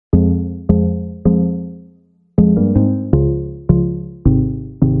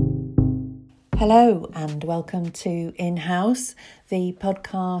Hello and welcome to In-House, the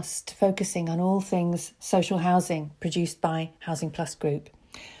podcast focusing on all things social housing produced by Housing Plus Group.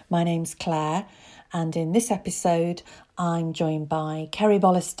 My name's Claire, and in this episode I'm joined by Kerry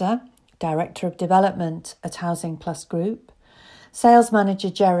Bollister, Director of Development at Housing Plus Group, Sales Manager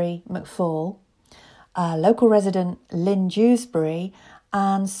Jerry McFall, local resident Lynn Dewsbury,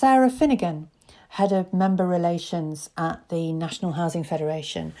 and Sarah Finnegan, Head of Member Relations at the National Housing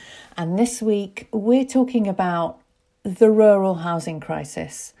Federation. And this week we're talking about the rural housing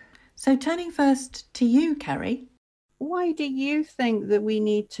crisis. So turning first to you, Kerry. Why do you think that we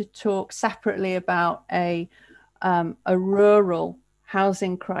need to talk separately about a rural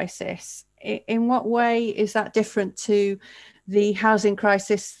housing crisis? In what way is that different to the housing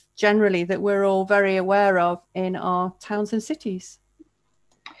crisis generally that we're all very aware of in our towns and cities?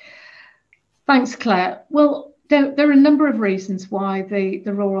 Thanks, Claire. Well, there are a number of reasons why the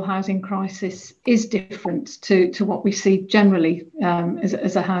rural housing crisis is different to what we see generally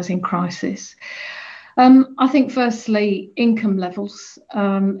as a housing crisis. I think, firstly, income levels.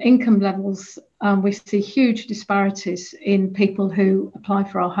 We see huge disparities in people who apply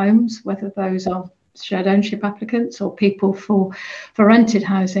for our homes, whether those are shared ownership applicants or people for rented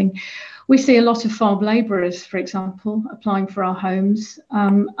housing. We see a lot of farm labourers, for example, applying for our homes,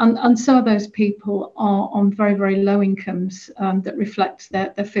 and some of those people are on very, very low incomes that reflect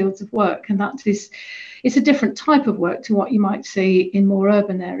their fields of work, and it's a different type of work to what you might see in more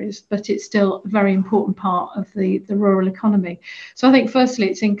urban areas, but it's still a very important part of the rural economy. So I think firstly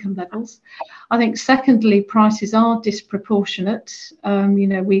it's income levels. I think secondly, prices are disproportionate.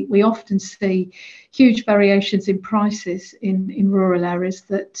 We often see huge variations in prices in rural areas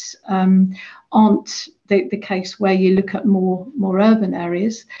that aren't the case where you look at more urban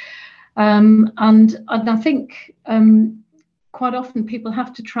areas. And I think quite often people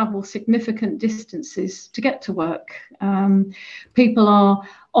have to travel significant distances to get to work. People are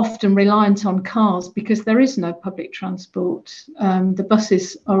often reliant on cars because there is no public transport. The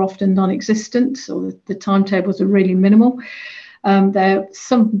buses are often non-existent, or the timetables are really minimal. They're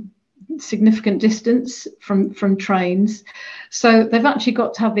some significant distance from trains, so they've actually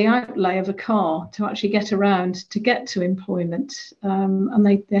got to have the outlay of a car to actually get around to get to employment, and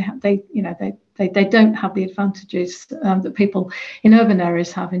they don't have the advantages that people in urban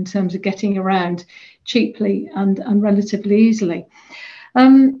areas have in terms of getting around cheaply and relatively easily.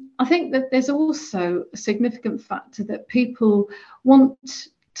 I think that there's also a significant factor that people want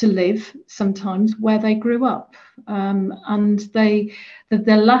to live sometimes where they grew up, and the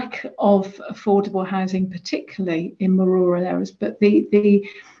lack of affordable housing, particularly in more rural areas, but the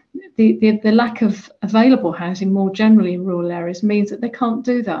lack of available housing more generally in rural areas means that they can't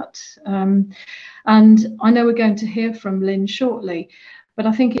do that. And I know we're going to hear from Lynn shortly, but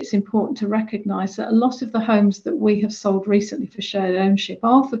I think it's important to recognise that a lot of the homes that we have sold recently for shared ownership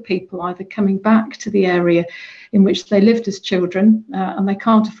are for people either coming back to the area in which they lived as children and they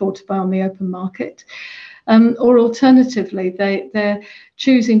can't afford to buy on the open market, or alternatively they're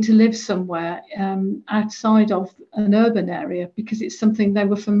choosing to live somewhere outside of an urban area because it's something they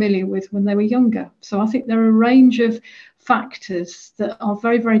were familiar with when they were younger. So I think there are a range of factors that are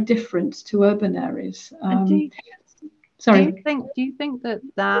very, very different to urban areas. Do you think that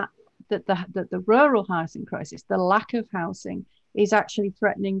the rural housing crisis, the lack of housing, is actually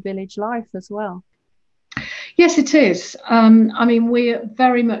threatening village life as well? Yes, it is. We're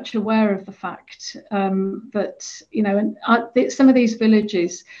very much aware of the fact that some of these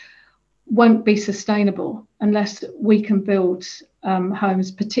villages won't be sustainable unless we can build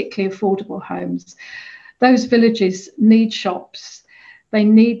homes, particularly affordable homes. Those villages need shops, they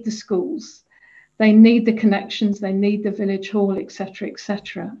need the schools, they need the connections, they need the village hall, etc.,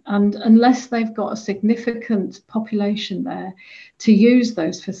 etc. And unless they've got a significant population there to use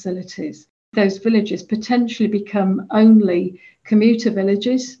those facilities, those villages potentially become only commuter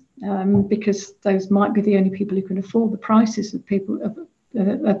villages, because those might be the only people who can afford the prices of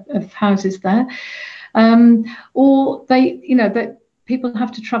of houses there, or that people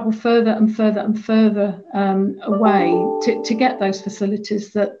have to travel further and further and further away to get those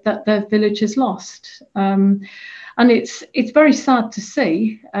facilities that their village has lost. And it's very sad to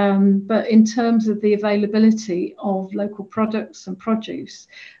see, but in terms of the availability of local products and produce,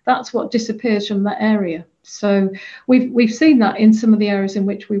 that's what disappears from that area. So we've seen that in some of the areas in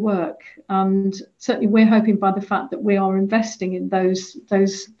which we work, and certainly we're hoping by the fact that we are investing in those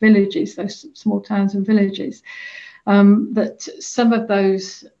villages, those small towns and villages, that some of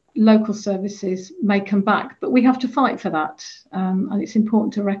those local services may come back, but we have to fight for that, and it's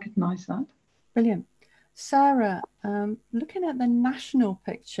important to recognise that. Brilliant. Sarah, looking at the national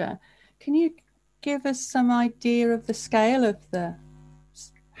picture, can you give us some idea of the scale of the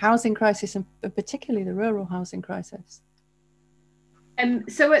housing crisis, and particularly the rural housing crisis?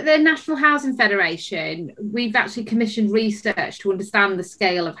 So at the National Housing Federation, we've actually commissioned research to understand the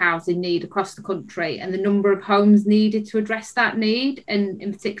scale of housing need across the country and the number of homes needed to address that need, and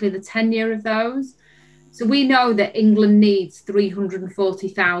in particular the tenure of those. So we know that England needs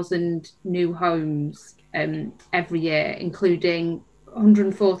 340,000 new homes every year, including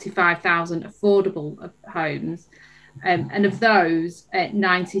 145,000 affordable homes. And of those,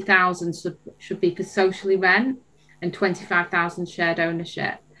 90,000 should be for socially rent and 25,000 shared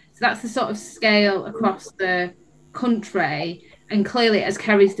ownership. So that's the sort of scale across the country. And clearly, as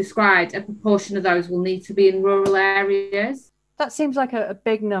Kerry's described, a proportion of those will need to be in rural areas. That seems like a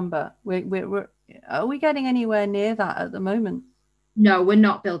big number. Are we getting anywhere near that at the moment? No, we're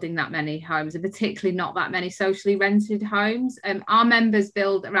not building that many homes, and particularly not that many socially rented homes. Our members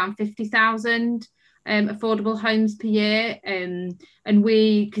build around 50,000 affordable homes per year, and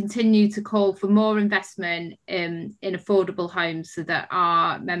we continue to call for more investment in affordable homes so that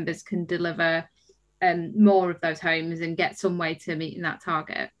our members can deliver more of those homes and get some way to meeting that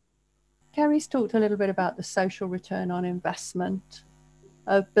target. Kerry's talked a little bit about the social return on investment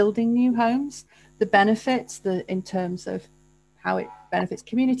of building new homes, the benefits in terms of how it benefits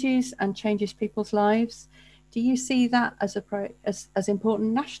communities and changes people's lives. Do you see that as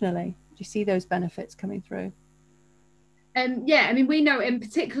important nationally? Do you see those benefits coming through? Yeah, I mean, we know, and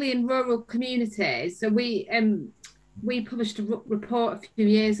particularly in rural communities. So we published a report a few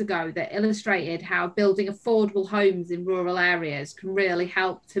years ago that illustrated how building affordable homes in rural areas can really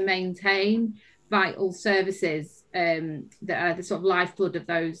help to maintain vital services that are the sort of lifeblood of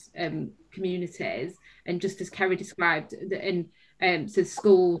those communities. And just as Kerry described, so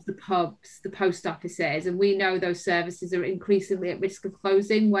schools, the pubs, the post offices, and we know those services are increasingly at risk of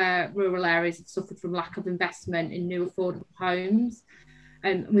closing where rural areas have suffered from lack of investment in new affordable homes.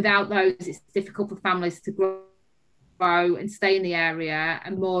 And without those, it's difficult for families to grow and stay in the area,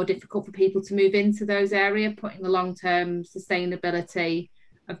 and more difficult for people to move into those areas, putting the long-term sustainability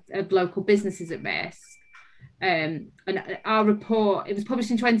of local businesses at risk. And our report, it was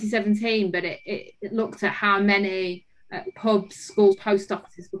published in 2017, but it looked at how many pubs, schools, post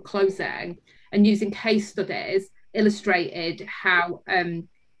offices were closing, and using case studies illustrated how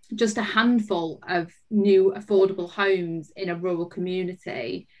just a handful of new affordable homes in a rural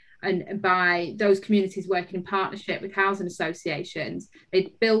community, and by those communities working in partnership with housing associations,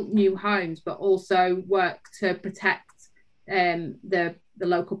 they built new homes but also worked to protect the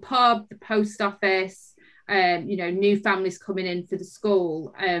local pub, the post office, new families coming in for the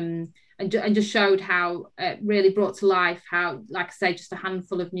school, and just showed how it really brought to life how, like I say, just a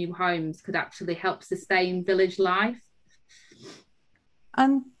handful of new homes could actually help sustain village life.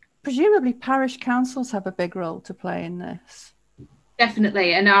 And presumably parish councils have a big role to play in this.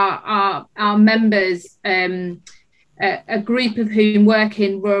 Definitely, and our members, a group of whom work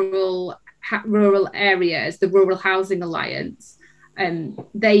in rural areas, the Rural Housing Alliance,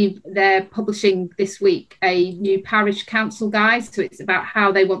 they're publishing this week a new parish council guide. So it's about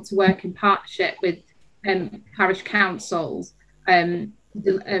how they want to work in partnership with parish councils, and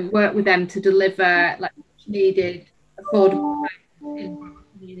work with them to deliver like needed affordable homes in rural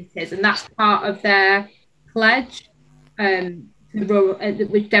communities, and that's part of their pledge,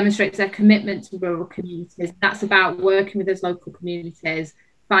 which demonstrates their commitment to rural communities. That's about working with those local communities,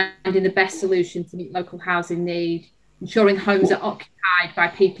 finding the best solution to meet local housing need, ensuring homes are occupied by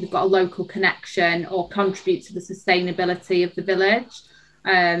people who've got a local connection or contribute to the sustainability of the village,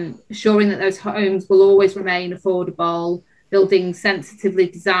 ensuring that those homes will always remain affordable, building sensitively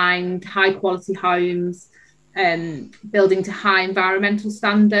designed, high quality homes, building to high environmental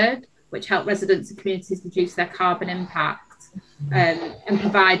standard, which help residents and communities reduce their carbon impact, and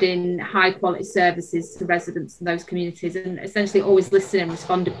providing high quality services to residents in those communities, and essentially always listening and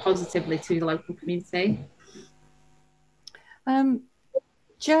responding positively to the local community.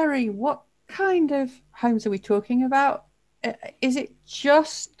 Jerry, what kind of homes are we talking about? Is it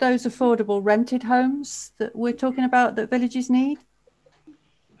just those affordable rented homes that we're talking about that villages need?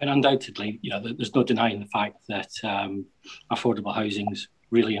 And undoubtedly, there's no denying the fact that affordable housing is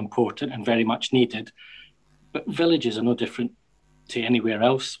really important and very much needed. But villages are no different to anywhere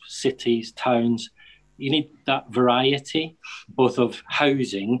else, cities, towns. You need that variety, both of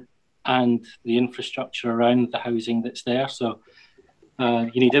housing and the infrastructure around the housing that's there. So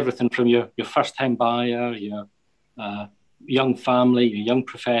you need everything from your first-time buyer, your young family, your young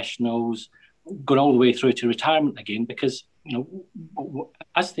professionals, going all the way through to retirement again, because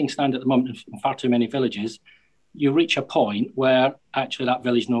as things stand at the moment in far too many villages, you reach a point where actually that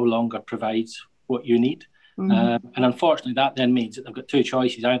village no longer provides what you need. And unfortunately, that then means that they've got two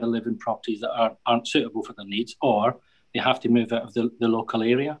choices: either live in properties that aren't suitable for their needs, or they have to move out of the local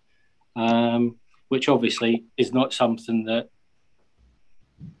area, which obviously is not something that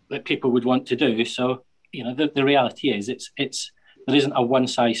people would want to do. So, the reality is there isn't a one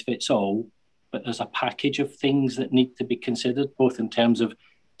size fits all, but there's a package of things that need to be considered, both in terms of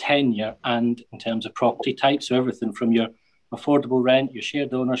tenure and in terms of property type. So everything from your affordable rent, your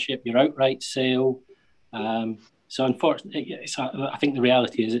shared ownership, your outright sale. So unfortunately, I think the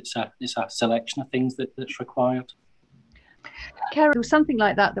reality is it's a selection of things that's required. Kerry, there was something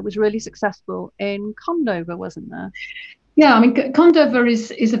like that was really successful in Condover, wasn't there? Yeah, I mean, Condover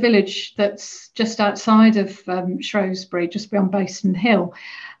is a village that's just outside of Shrewsbury, just beyond Basin Hill.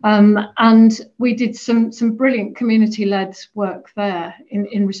 And we did some brilliant community-led work there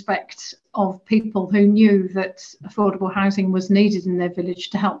in respect of people who knew that affordable housing was needed in their village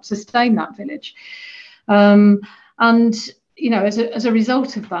to help sustain that village. And as a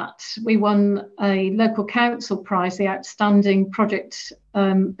result of that, we won a local council prize, the Outstanding Project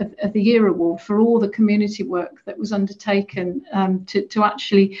of the Year award, for all the community work that was undertaken to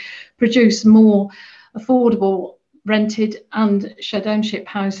actually produce more affordable rented and shared ownership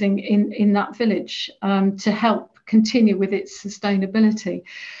housing in that village, to help continue with its sustainability.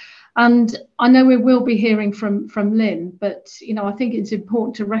 And I know we will be hearing from Lynn, but I think it's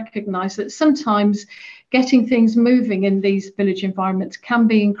important to recognise that sometimes getting things moving in these village environments can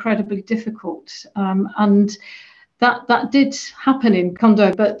be incredibly difficult, and that did happen in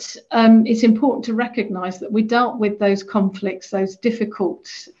Condover. But it's important to recognise that we dealt with those conflicts, those difficult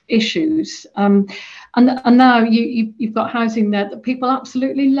issues, and now you've got housing there that people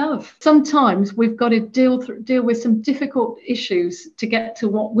absolutely love. Sometimes we've got to deal with some difficult issues to get to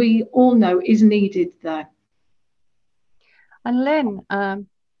what we all know is needed there. And Lynn,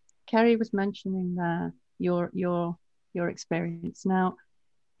 Kerry was mentioning there your experience. Now,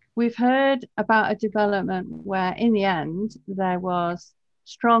 we've heard about a development where in the end there was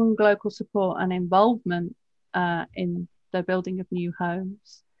strong local support and involvement in the building of new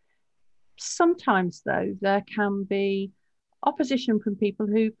homes. Sometimes, though, there can be opposition from people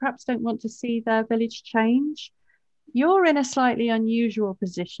who perhaps don't want to see their village change. You're in a slightly unusual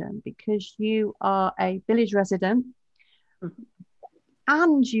position because you are a village resident,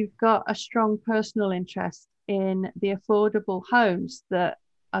 and you've got a strong personal interest in the affordable homes that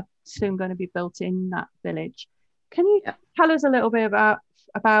are soon going to be built in that village. Can you tell us a little bit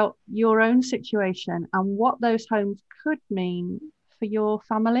about your own situation and what those homes could mean for your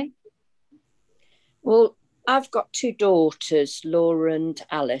family? Well, I've got two daughters, Laura and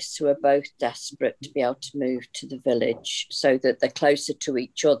Alice, who are both desperate to be able to move to the village so that they're closer to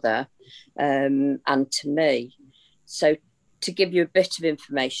each other and to me. So to give you a bit of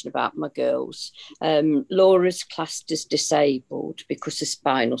information about my girls, Laura's classed as disabled because of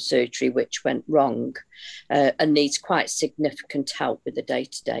spinal surgery, which went wrong, and needs quite significant help with the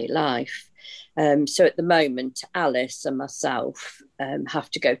day-to-day life. So at the moment, Alice and myself have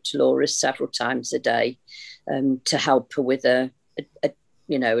to go to Laura's several times a day to help her with a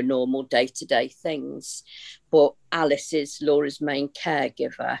normal day-to-day things. But Alice is Laura's main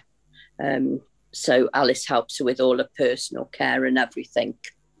caregiver. So Alice helps her with all her personal care and everything.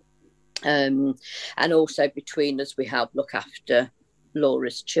 And also between us, we help look after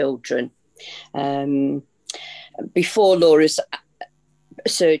Laura's children. Before Laura's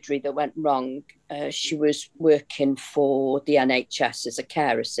surgery that went wrong, she was working for the NHS as a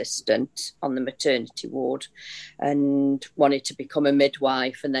care assistant on the maternity ward and wanted to become a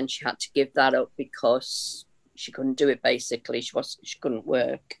midwife, and then she had to give that up because she couldn't do it. Basically, she couldn't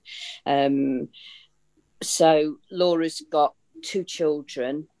work. So Laura's got two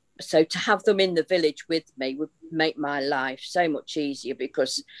children. So to have them in the village with me would make my life so much easier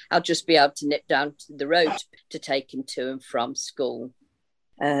because I'll just be able to nip down to the road to take him to and from school.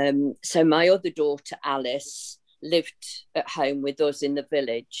 So my other daughter, Alice, lived at home with us in the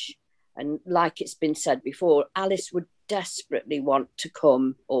village. And like it's been said before, Alice would desperately want to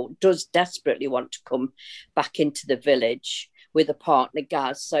come, or does desperately want to come back into the village with a partner,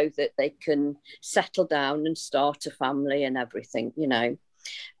 Gaz, so that they can settle down and start a family and everything,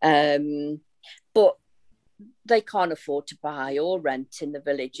 But they can't afford to buy or rent in the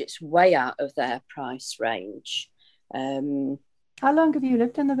village. It's way out of their price range. How long have you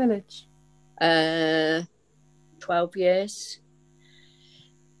lived in the village? 12 years.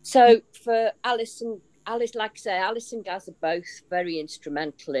 So for Alice, like I say, Alice and Gaz are both very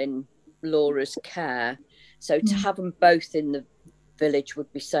instrumental in Laura's care. So to have them both in the village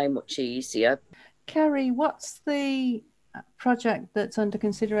would be so much easier. Kerry, what's the project that's under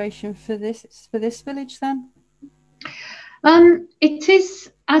consideration for this village then? It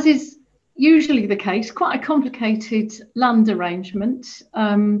is, as is usually the case, quite a complicated land arrangement.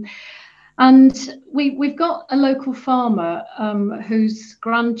 And we've got a local farmer whose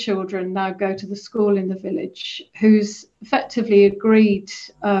grandchildren now go to the school in the village, who's effectively agreed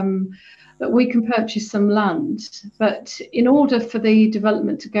that we can purchase some land. But in order for the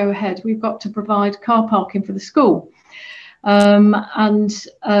development to go ahead, we've got to provide car parking for the school. As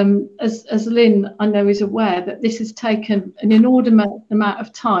Lynn, I know, is aware, that this has taken an inordinate amount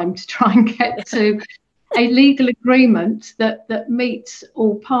of time to try and get to a legal agreement that meets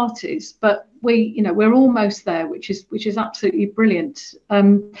all parties, but we're almost there, which is absolutely brilliant.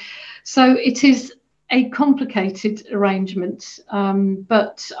 So it is a complicated arrangement,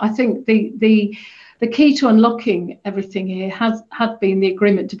 but I think the key to unlocking everything here had been the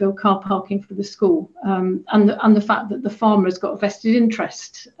agreement to build car parking for the school, and the fact that the farmer has got a vested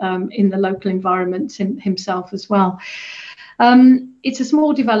interest in the local environment himself as well. It's a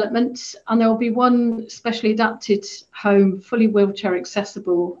small development, and there will be one specially adapted home, fully wheelchair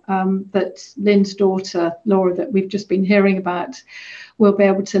accessible, that Lynn's daughter, Laura, that we've just been hearing about, will be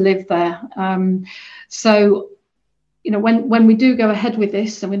able to live there. So, when we do go ahead with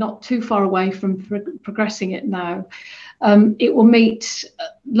this, and we're not too far away from progressing it now, it will meet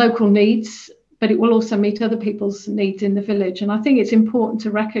local needs, but it will also meet other people's needs in the village. And I think it's important to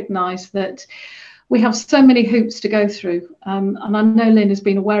recognise that we have so many hoops to go through, and I know Lynn has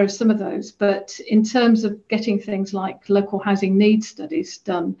been aware of some of those, but in terms of getting things like local housing needs studies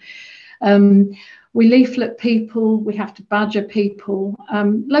done, we leaflet people, we have to badger people.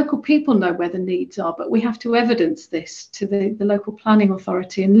 Local people know where the needs are, but we have to evidence this to the local planning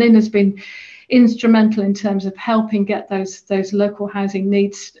authority, and Lynn has been instrumental in terms of helping get those local housing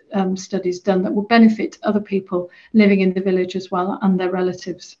needs studies done that will benefit other people living in the village as well, and their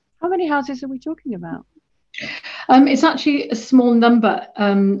relatives. How many houses are we talking about? It's actually a small number.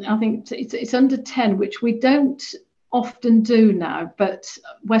 I think it's under 10, which we don't often do now, but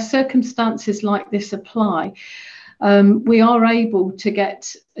where circumstances like this apply, we are able to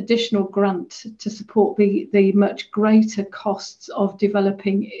get additional grant to support the much greater costs of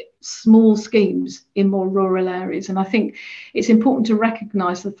developing small schemes in more rural areas. And I think it's important to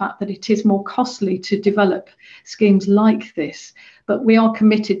recognise the fact that it is more costly to develop schemes like this, but we are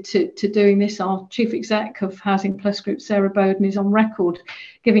committed to doing this. Our Chief Exec of Housing Plus Group, Sarah Bowden, is on record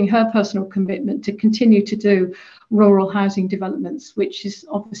giving her personal commitment to continue to do rural housing developments, which is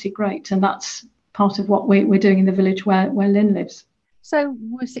obviously great. And that's part of what we're doing in the village where Lynn lives. So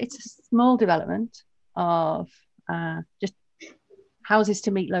it's a small development of just houses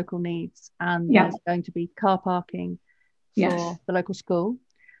to meet local needs, and there's going to be car parking for the local school.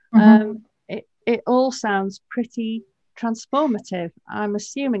 Mm-hmm. It all sounds pretty transformative. I'm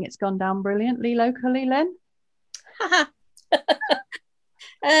assuming it's gone down brilliantly locally, Lynn?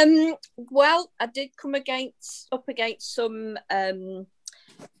 Well, I did come up against some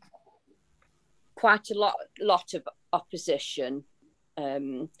quite a lot of opposition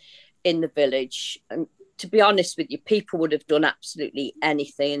in the village. And to be honest with you, people would have done absolutely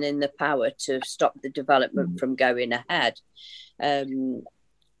anything in their power to stop the development from going ahead.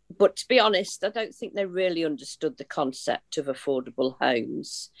 But to be honest, I don't think they really understood the concept of affordable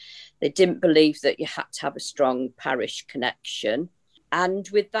homes. They didn't believe that you had to have a strong parish connection. And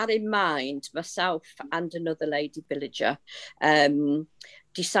with that in mind, myself and another lady villager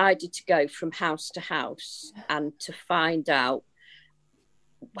decided to go from house to house and to find out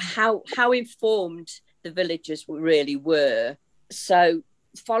how informed the villagers really were. So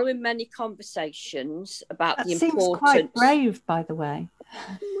following many conversations about the importance... That seems quite brave, by the way.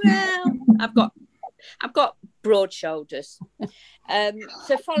 Well, I've got broad shoulders.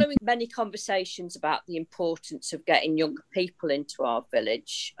 So following many conversations about the importance of getting younger people into our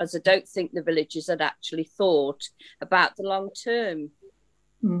village, as I don't think the villagers had actually thought about the long term.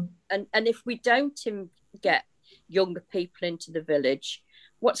 And if we don't get younger people into the village,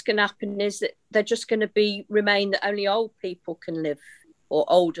 what's going to happen is that they're just going to remain that only old people can live, or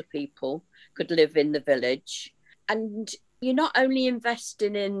older people could live in the village. And you're not only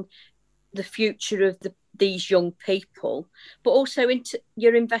investing in the future of these young people, but also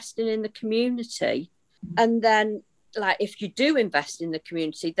you're investing in the community. And then, like, if you do invest in the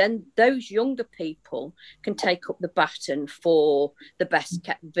community, then those younger people can take up the baton for the Best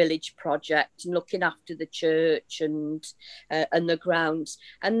Kept Village project and looking after the church and the grounds,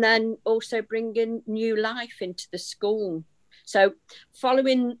 and then also bringing new life into the school. So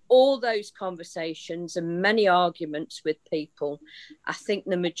following all those conversations and many arguments with people, I think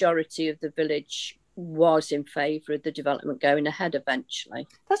the majority of the village was in favour of the development going ahead eventually.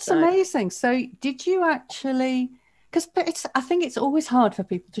 That's amazing. So did you actually, because I think it's always hard for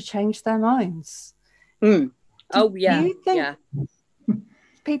people to change their minds. Oh yeah, you think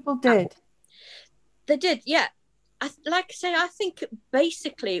people did? They did, yeah. Like I say, I think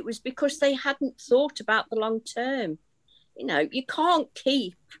basically it was because they hadn't thought about the long term. You know, you can't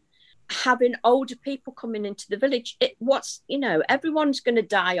keep having older people coming into the village. Everyone's going to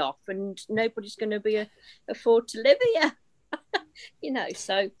die off and nobody's going to afford to live here.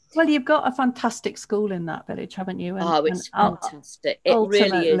 So. Well, you've got a fantastic school in that village, haven't you? It's fantastic. It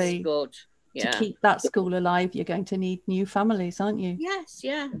really is good. Yeah. To keep that school alive, you're going to need new families, aren't you? Yes,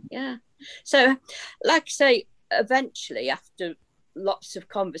 yeah. So, like I say, eventually, after lots of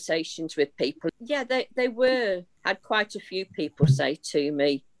conversations with people, they had quite a few people say to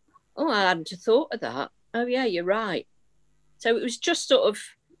me, "Oh, I hadn't thought of that. Oh, yeah, you're right." So it was just sort of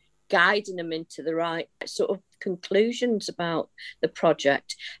guiding them into the right sort of conclusions about the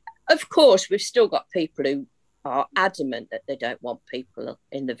project. Of course, we've still got people who are adamant that they don't want people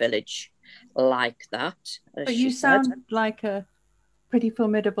in the village like that. But you sound like a pretty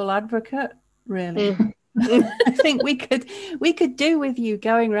formidable advocate, really. I think we could do with you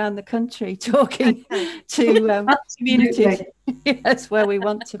going around the country talking to communities. Yes, where we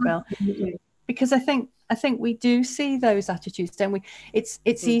want to build, because I think we do see those attitudes, don't we? It's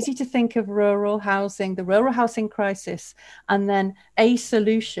easy to think of rural housing, the rural housing crisis, and then a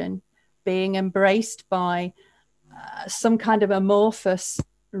solution being embraced by some kind of amorphous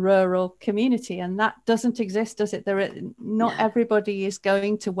rural community, and that doesn't exist, does it? Not everybody is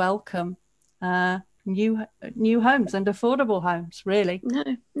going to welcome new homes and affordable homes, really.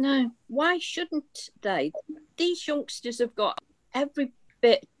 No. Why shouldn't they? These youngsters have got every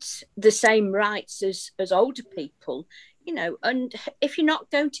bit the same rights as older people, and if you're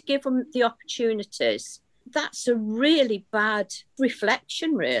not going to give them the opportunities, that's a really bad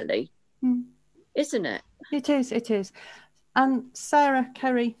reflection, really. Isn't it? It is. And Sarah,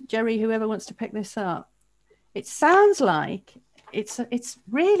 Kerry, Jerry, whoever wants to pick this up, it sounds like it's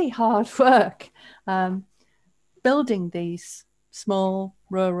really hard work building these small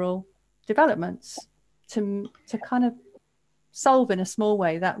rural developments to kind of solve in a small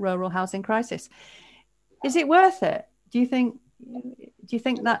way that rural housing crisis. Is it worth it? Do you think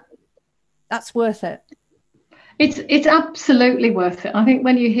that's worth it? It's absolutely worth it. I think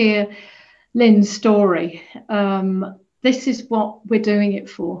when you hear Lynn's story, this is what we're doing it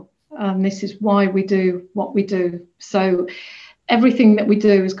for. This is why we do what we do. So everything that we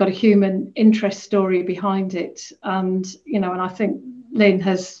do has got a human interest story behind it. And I think Lynn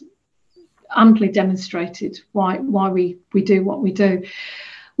has amply demonstrated why we do what we do.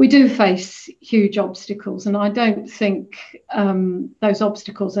 We do face huge obstacles, and I don't think those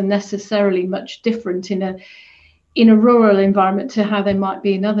obstacles are necessarily much different in a rural environment to how they might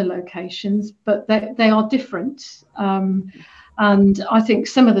be in other locations, but they are different. And I think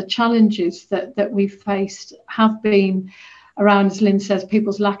some of the challenges that we've faced have been around, as Lynn says,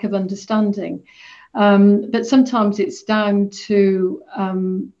 people's lack of understanding. But sometimes it's down to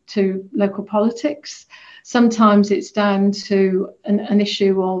local politics. Sometimes it's down to an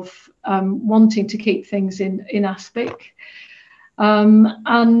issue of wanting to keep things in aspic.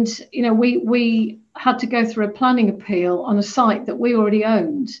 And we had to go through a planning appeal on a site that we already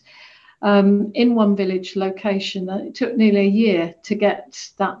owned in one village location. It took nearly a year to get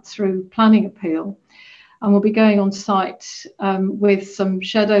that through planning appeal. And we'll be going on site with some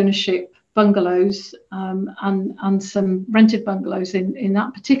shared ownership bungalows and some rented bungalows in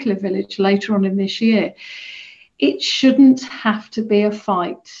that particular village later on in this year. It shouldn't have to be a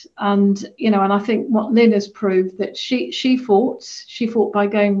fight. And I think what Lynn has proved, that she fought by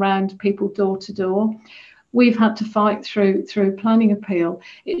going round people door to door. We've had to fight through planning appeal.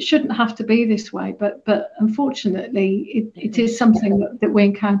 It shouldn't have to be this way, but unfortunately it is something that we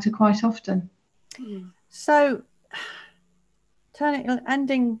encounter quite often. So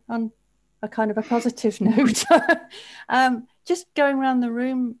ending on a kind of a positive note, just going around the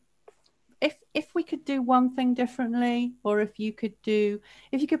room, if we could do one thing differently, or if you could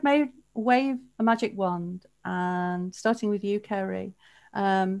wave a magic wand, and starting with you, Kerry,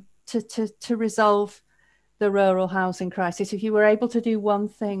 to resolve the rural housing crisis, if you were able to do one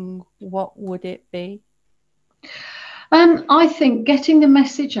thing, what would it be? I think getting the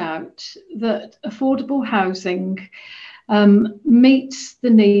message out that affordable housing meets the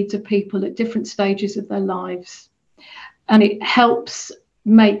needs of people at different stages of their lives, and it helps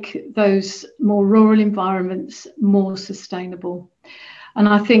make those more rural environments more sustainable. And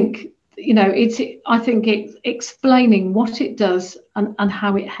I think I think it's explaining what it does and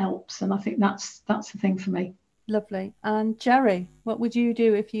how it helps, and I think that's the thing for me. Lovely. And Jerry, what would you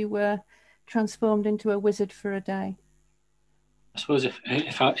do if you were transformed into a wizard for a day? I suppose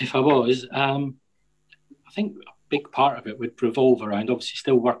if I was, I think a big part of it would revolve around obviously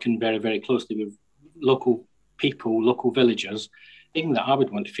still working very, very closely with local people, local villagers. The thing that I would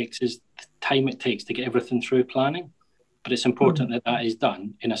want to fix is the time it takes to get everything through planning. But it's important that is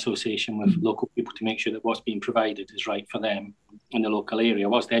done in association with local people to make sure that what's being provided is right for them in the local area,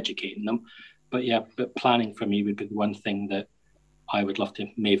 whilst educating them. But planning for me would be the one thing that I would love to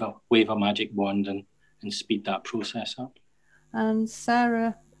wave a magic wand and speed that process up. And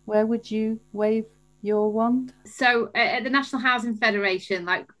Sarah, where would you wave your wand? So at the National Housing Federation,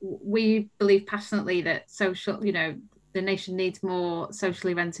 we believe passionately that the nation needs more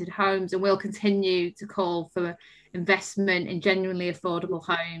socially rented homes, and we'll continue to call for investment in genuinely affordable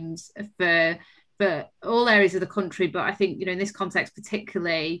homes for all areas of the country. But I think, in this context,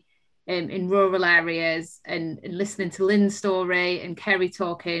 particularly in rural areas, and listening to Lynn's story and Kerry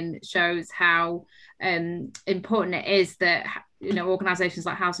talking shows how important it is that, organisations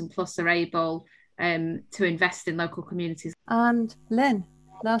like Housing Plus are able to invest in local communities. And Lynn,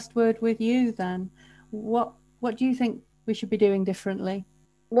 last word with you then. What do you think we should be doing differently?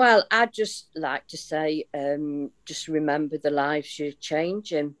 Well, I'd just like to say, just remember the lives you're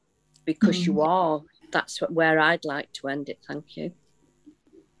changing, because you are. That's where I'd like to end it. Thank you.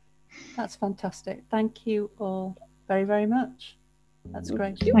 That's fantastic. Thank you all very, very much. That's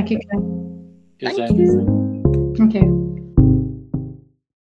great. Thank you. Thank you. Thank you.